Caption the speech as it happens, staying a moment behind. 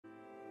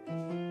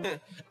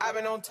I've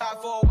been on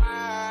top for a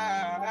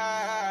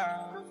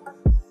while.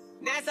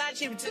 That's how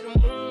cheap to the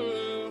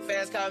moon.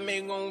 Fast car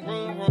make gon'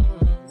 vroom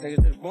vroom. Take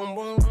it to the boom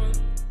boom boom.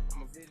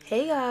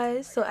 Hey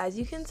guys, so as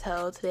you can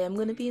tell, today I'm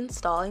going to be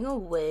installing a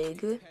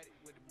wig.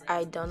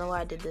 I don't know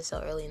why I did this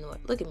so early in the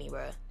morning. Look at me,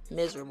 bruh.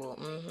 Miserable.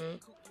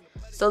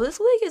 So this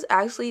wig is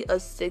actually a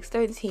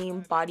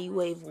 613 body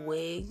wave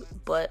wig,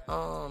 but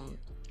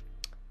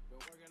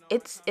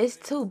it's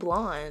too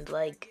blonde.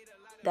 Like,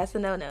 that's a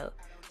no-no.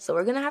 So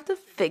we're gonna have to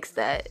fix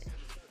that.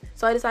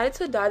 So I decided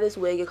to dye this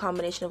wig a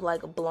combination of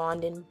like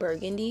blonde and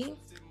burgundy.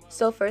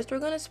 So first we're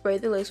gonna spray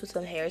the lace with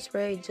some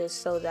hairspray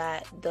just so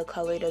that the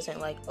color doesn't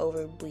like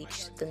over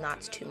bleach the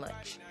knots too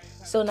much.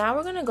 So now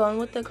we're gonna go in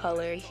with the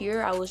color.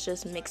 Here I was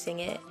just mixing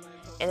it,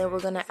 and then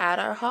we're gonna add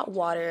our hot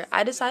water.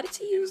 I decided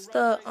to use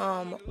the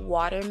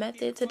water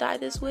method to dye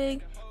this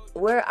wig.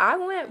 Where I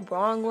went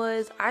wrong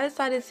was I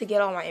decided to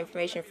get all my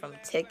information from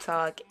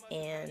TikTok,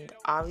 and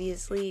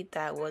obviously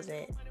that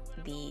wasn't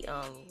the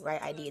right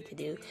idea to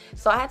do.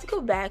 So I had to go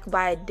back,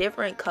 buy a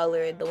different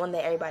color, the one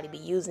that everybody be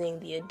using,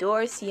 the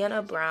Adore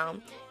Sienna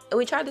Brown, and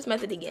we tried this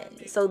method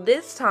again. So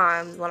this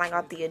time when I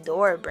got the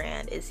Adore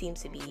brand, it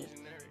seems to be,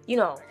 you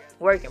know,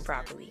 working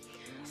properly.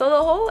 So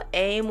the whole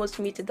aim was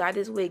for me to dye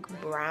this wig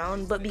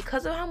brown, but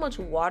because of how much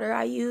water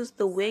I used,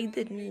 the wig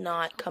did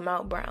not come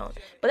out brown.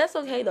 But that's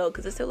okay though,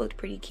 because it still looked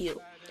pretty cute.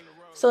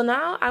 So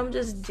now I'm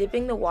just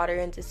dipping the water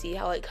in to see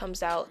how it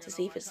comes out, to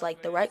see if it's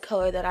like the right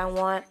color that I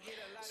want.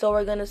 So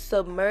we're gonna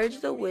submerge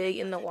the wig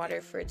in the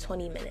water for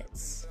 20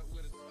 minutes.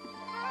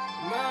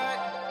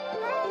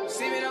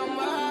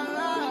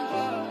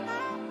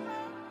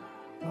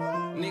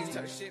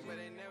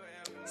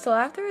 So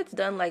after it's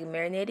done like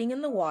marinating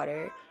in the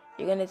water,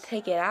 you're gonna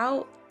take it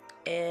out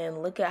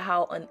and look at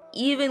how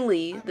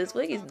unevenly this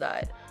wig is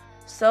dyed.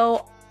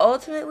 So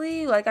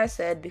ultimately, like I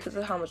said, because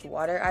of how much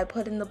water I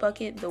put in the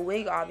bucket, the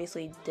wig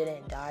obviously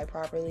didn't dye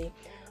properly.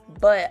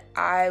 But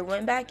I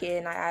went back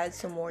in, I added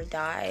some more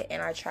dye,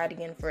 and I tried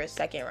again for a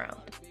second round.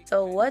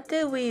 So what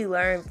did we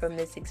learn from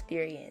this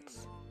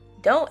experience?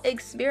 Don't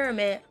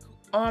experiment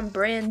on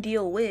brand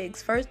deal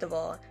wigs, first of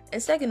all.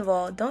 And second of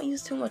all, don't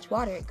use too much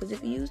water, because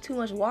if you use too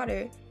much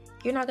water,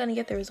 you're not going to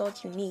get the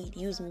results you need.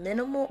 Use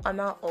minimal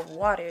amount of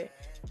water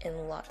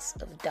and lots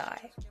of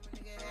dye.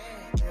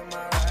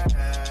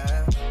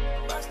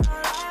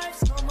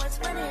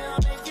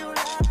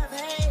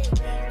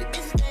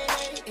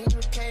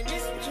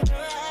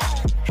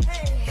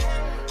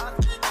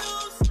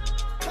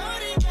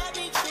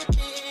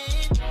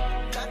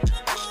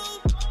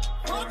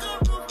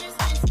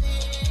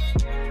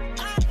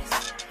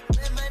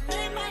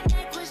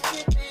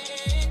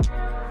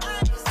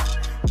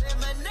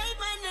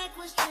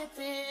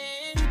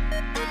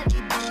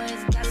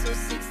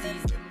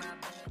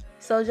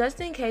 So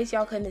just in case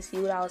y'all couldn't see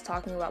what I was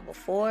talking about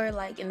before,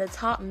 like in the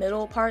top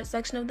middle part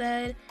section of the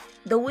head,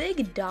 the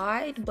wig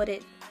dyed, but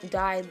it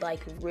dyed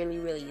like really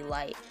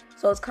light.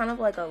 So it's kind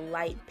of like a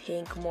light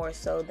pink more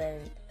so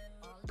than,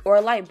 or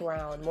a light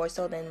brown more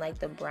so than like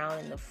the brown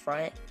in the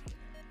front.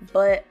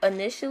 But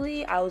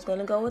initially I was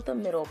gonna go with the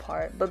middle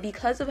part, but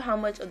because of how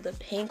much of the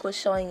pink was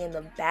showing in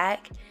the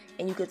back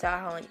and you could tell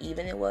how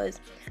uneven it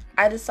was,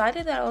 I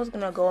decided that I was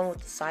gonna go in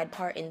with the side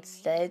part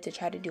instead to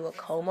try to do a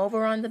comb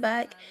over on the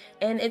back,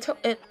 and it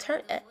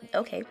turned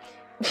okay.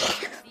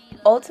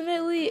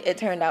 Ultimately, it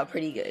turned out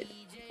pretty good.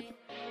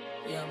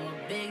 Yeah, I'm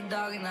a big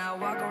dog and I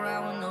walk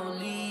around with no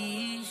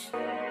leash.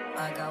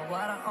 I got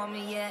water on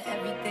me, yeah,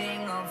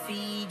 everything on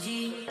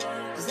Fiji.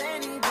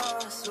 Zany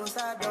boss,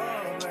 suicide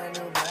door, brand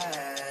new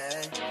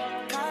bag.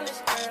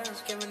 College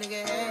girls, give a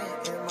nigga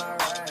head in my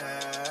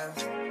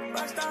raps.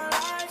 Rockstar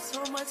life,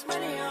 so much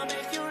money, I'll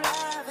make you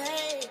laugh.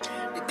 Hey,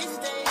 the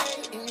bitch they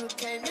hate, and you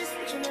can't miss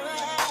what you never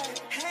had.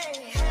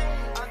 Hey,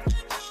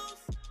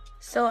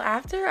 So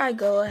after I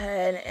go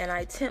ahead and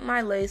I tint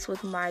my lace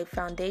with my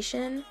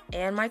foundation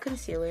and my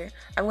concealer,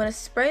 I'm going to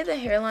spray the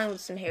hairline with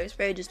some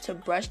hairspray just to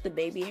brush the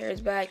baby hairs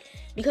back,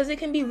 because it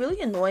can be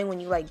really annoying when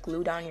you like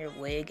glue down your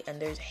wig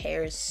and there's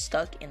hairs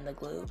stuck in the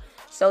glue.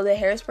 So the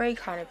hairspray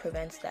kind of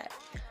prevents that.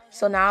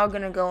 So now I'm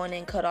going to go in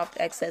and cut off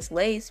the excess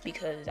lace,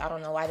 because I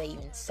don't know why they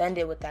even send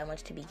it with that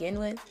much to begin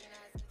with.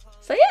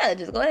 So yeah,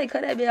 just go ahead and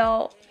cut that bit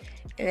out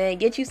and then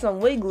get you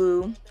some wig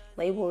glue,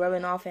 label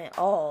rubbing off and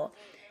all.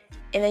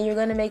 And then you're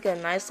going to make a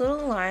nice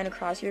little line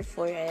across your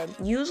forehead.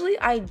 Usually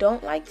I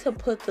don't like to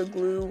put the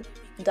glue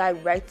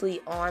directly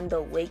on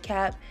the wig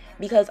cap,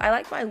 because I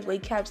like my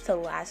wig caps to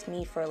last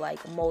me for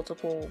like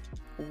multiple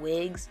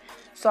wigs.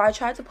 So I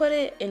tried to put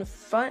it in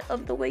front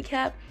of the wig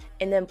cap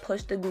and then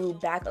push the glue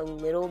back a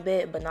little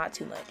bit, but not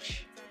too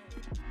much.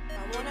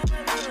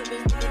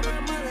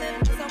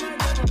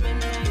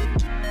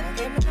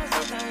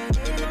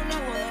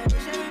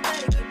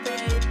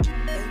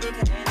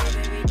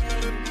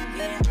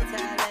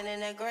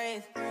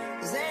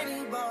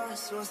 Zany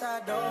boss,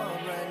 suicide door,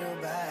 brand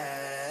new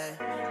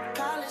bag.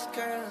 College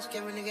girls,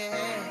 give a nigga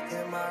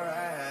head in my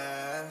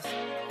raps.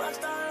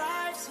 Rockstar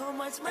life, so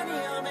much money,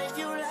 I'll make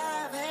you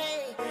laugh.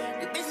 Hey,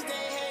 the bitch they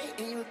hate,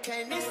 and you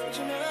can't miss what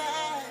you never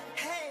had.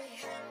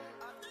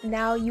 Hey.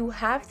 Now you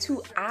have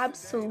to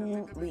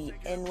absolutely,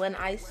 and when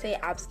I say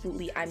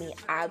absolutely, I mean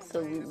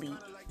absolutely,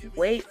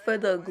 wait for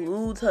the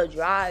glue to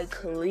dry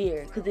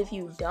clear, because if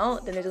you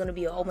don't, then there's going to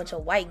be a whole bunch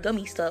of white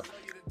gummy stuff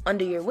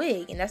under your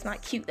wig, and that's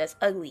not cute. That's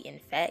ugly, in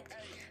fact.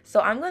 So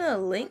I'm going to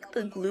link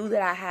the glue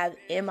that I have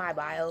in my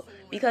bio,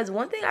 because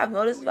one thing I've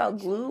noticed about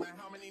glue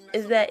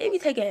is that it be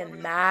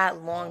taking mad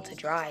long to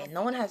dry, and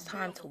no one has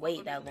time to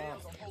wait that long.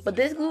 But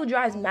this glue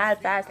dries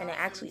mad fast, and it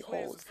actually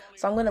holds.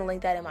 So I'm going to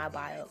link that in my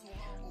bio.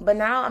 But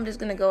now I'm just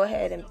going to go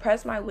ahead and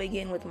press my wig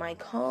in with my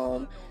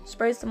comb,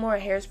 spray some more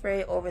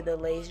hairspray over the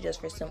lace just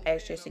for some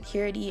extra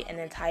security, and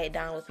then tie it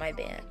down with my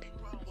band.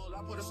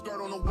 I put a skirt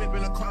on the whip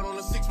and a crown on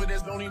the 6, but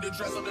there's no need to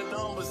dress up the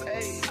numbers.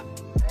 Hey,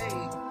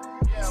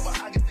 yeah,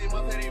 but I can say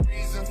my petty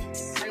reasons.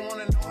 They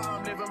want to know how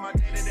I'm living my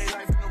day-to-day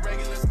life in the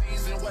regular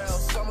season. Well,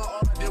 summer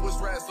all I did was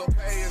rest,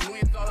 okay? And New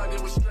Year's all I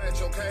did was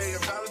stretch, okay?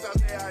 And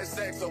Valentine's Day I had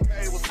sex,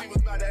 okay? We'll see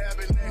what's about to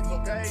happen next,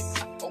 okay?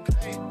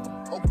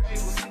 Okay,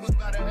 we'll see what's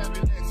about to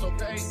happen next,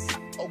 okay?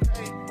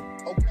 Okay,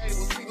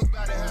 we'll see what's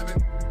about to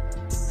happen.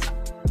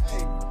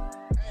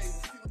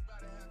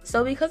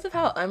 So because of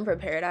how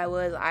unprepared I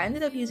was, I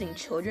ended up using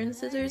children's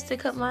scissors to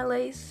cut my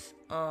lace.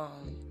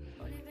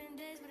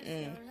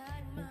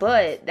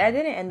 But that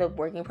didn't end up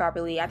working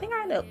properly. I think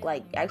I ended up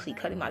like actually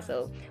cutting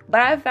myself.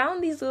 But I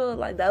found these little,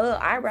 like that little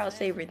eyebrow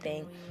shaver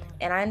thing,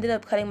 and I ended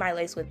up cutting my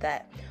lace with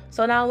that.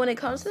 So now when it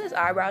comes to this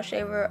eyebrow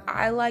shaver,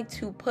 I like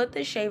to put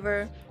the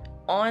shaver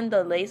on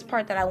the lace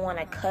part that I want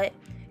to cut,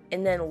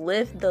 and then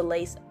lift the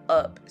lace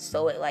up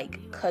so it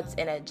like cuts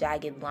in a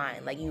jagged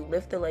line. Like you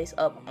lift the lace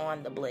up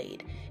on the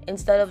blade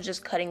instead of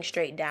just cutting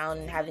straight down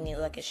and having it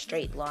like a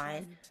straight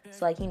line.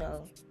 It's like, you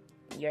know,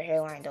 your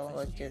hairline don't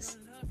look just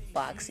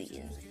boxy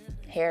and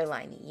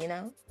hairliney, you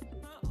know?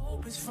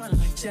 It's fun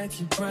like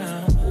Jackie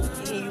Brown.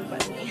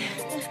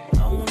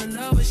 I wanna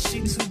know if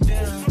she too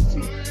down.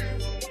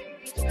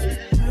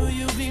 Will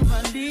you be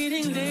my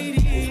leading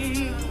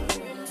lady?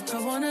 I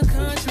want a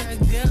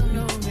contract, girl,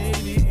 no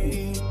maybe.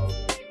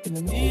 In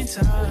the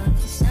meantime,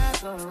 it's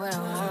not going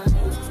well.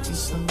 It's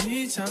some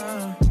me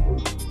time.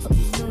 Hope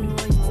you do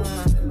what you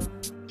want.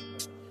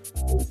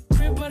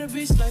 Crib by the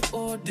beach like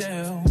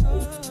Odell.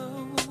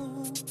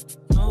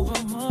 No,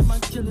 I'm on my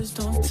killers,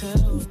 don't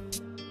tell.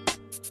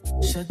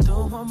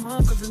 Shadow my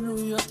mom, cause I knew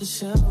you off the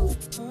shelf.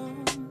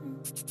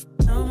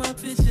 Now my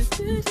bitch is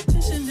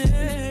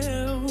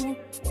Chanel.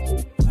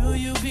 Will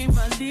you be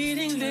my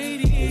leading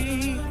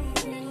lady?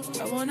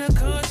 I wanna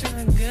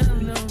contract, girl,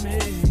 no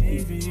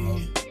maybe.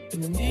 In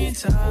the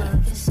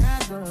meantime, it's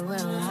not going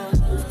well.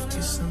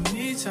 It's some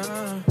me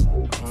time. I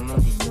don't know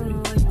if you do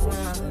what you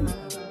want.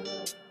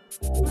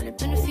 Only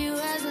been a few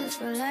hours, but it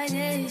feel like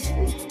days.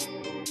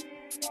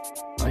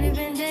 Only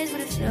been days,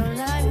 but it feel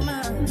like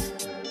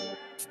months.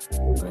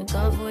 When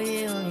gone for a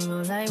year, only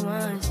go like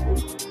once.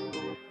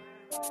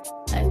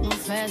 Life move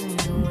fast and you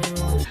do what you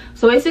want.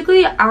 So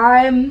basically,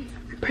 I'm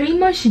pretty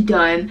much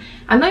done.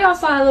 I know y'all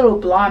saw a little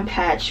blonde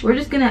patch. We're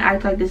just gonna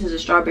act like this is a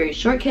strawberry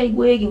shortcake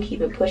wig and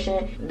keep it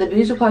pushing. The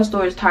beauty supply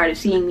store is tired of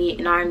seeing me,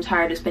 and I'm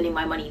tired of spending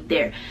my money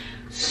there.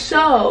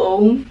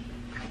 So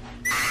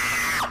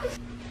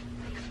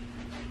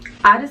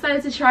I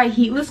decided to try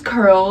heatless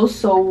curls,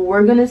 so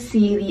we're gonna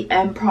see the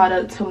end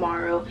product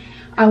tomorrow.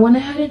 I went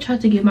ahead and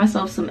tried to give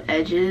myself some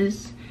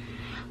edges,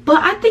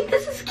 but I think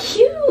this is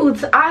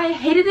cute. I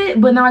hated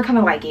it, but now I kind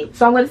of like it.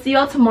 So I'm gonna see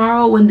y'all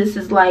tomorrow when this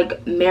is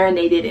like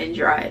marinated and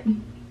dried.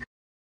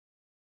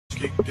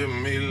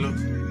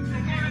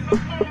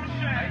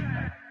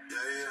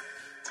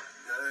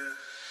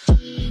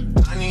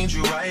 I need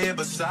you right here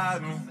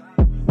beside me.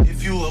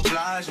 If you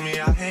oblige me,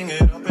 I hang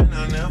it up and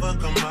I never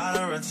come out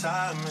of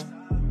retirement.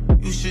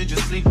 You should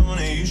just sleep on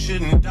it, you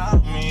shouldn't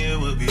doubt me. It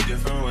would be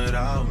different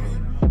without me.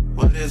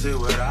 What is it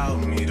without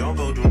me? Don't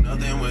go do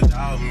nothing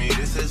without me.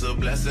 This is a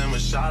blessing,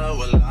 mashallah,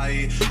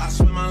 wallahi. I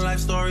swear my life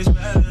story's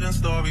better than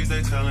stories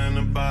they telling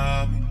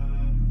about me.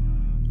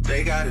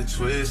 They got it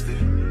twisted.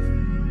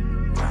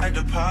 Ride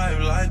the pipe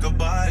like a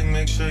bike,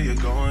 make sure you're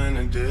going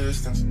the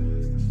distance.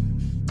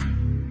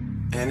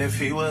 And if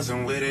he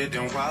wasn't with it,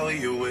 then why were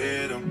you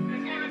with him?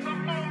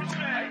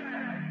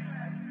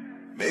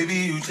 Maybe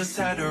you just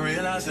had to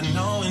realize that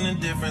knowing the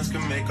difference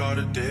can make all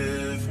the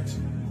difference.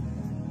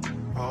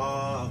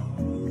 Oh.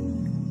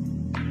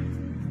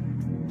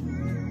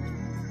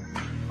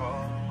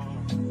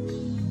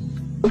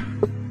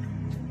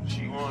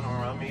 She wanna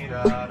run me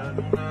out of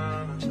the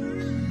night.